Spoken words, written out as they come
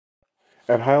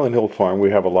At Highland Hill Farm,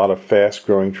 we have a lot of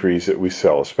fast-growing trees that we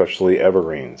sell, especially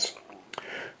evergreens.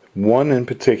 One in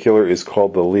particular is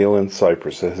called the Leyland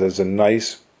Cypress. It has a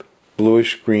nice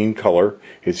bluish-green color.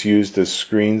 It's used as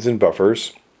screens and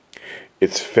buffers.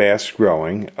 It's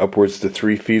fast-growing, upwards to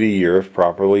 3 feet a year if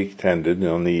properly tended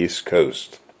on the East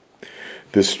Coast.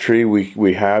 This tree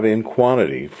we have in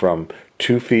quantity from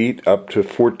 2 feet up to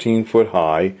 14 foot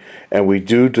high, and we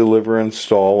do deliver and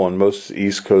install on most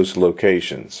East Coast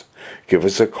locations. Give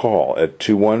us a call at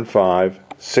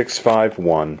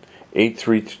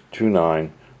 215-651-8329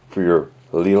 for your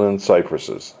Leyland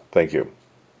Cypresses. Thank you.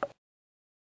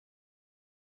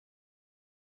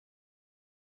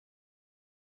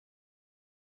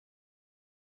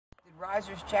 Did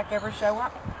risers check ever show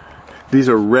up? These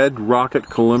are red rocket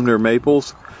columnar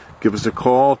maples. Give us a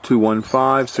call,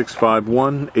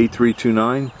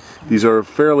 215-651-8329. These are a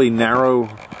fairly narrow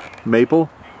maple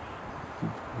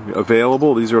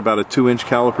available. These are about a 2-inch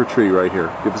caliper tree right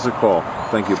here. Give us a call.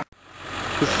 Thank you.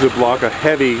 This is a block of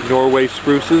heavy Norway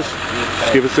spruces.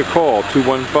 Give us a call,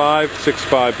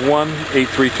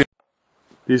 215-651-8329.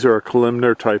 These are a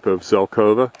columnar type of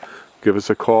Zelkova. Give us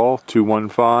a call,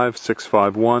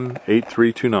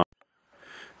 215-651-8329.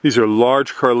 These are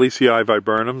large Carlesii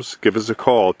viburnums. Give us a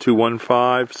call,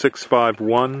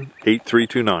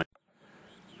 215-651-8329.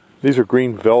 These are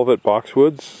green velvet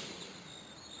boxwoods.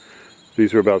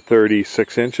 These are about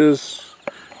 36 inches.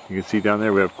 You can see down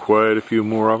there we have quite a few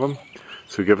more of them.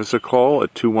 So give us a call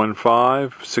at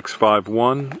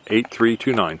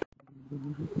 215-651-8329.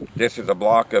 This is a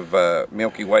block of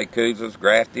Milky Way Couzas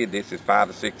grafted. This is 5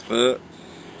 to 6 foot.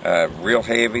 Real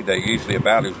heavy. They're usually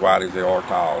about as wide as they are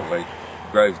tall. They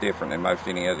grows different than most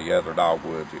any of the other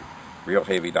dogwoods. Real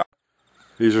heavy dog.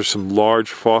 These are some large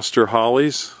Foster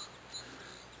hollies.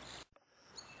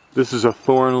 This is a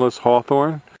thornless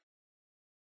hawthorn.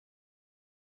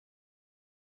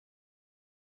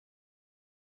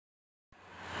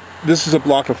 This is a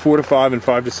block of 4 to 5 and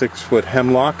 5 to 6 foot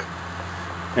hemlock.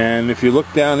 And if you look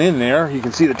down in there, you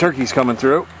can see the turkeys coming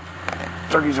through.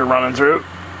 Turkeys are running through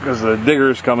because the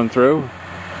digger's coming through.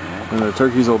 And the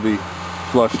turkeys will be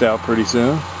flushed out pretty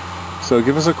soon. So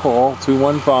give us a call,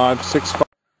 215-65.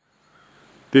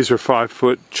 These are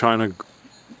 5-foot China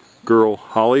Girl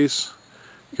hollies.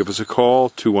 Give us a call,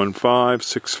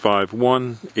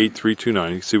 215-651-8329. You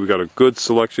can see we got a good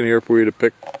selection here for you to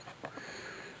pick.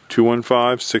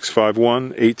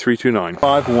 215-651-8329.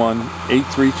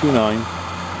 51-8329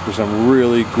 for some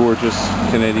really gorgeous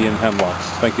Canadian hemlocks.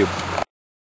 Thank you.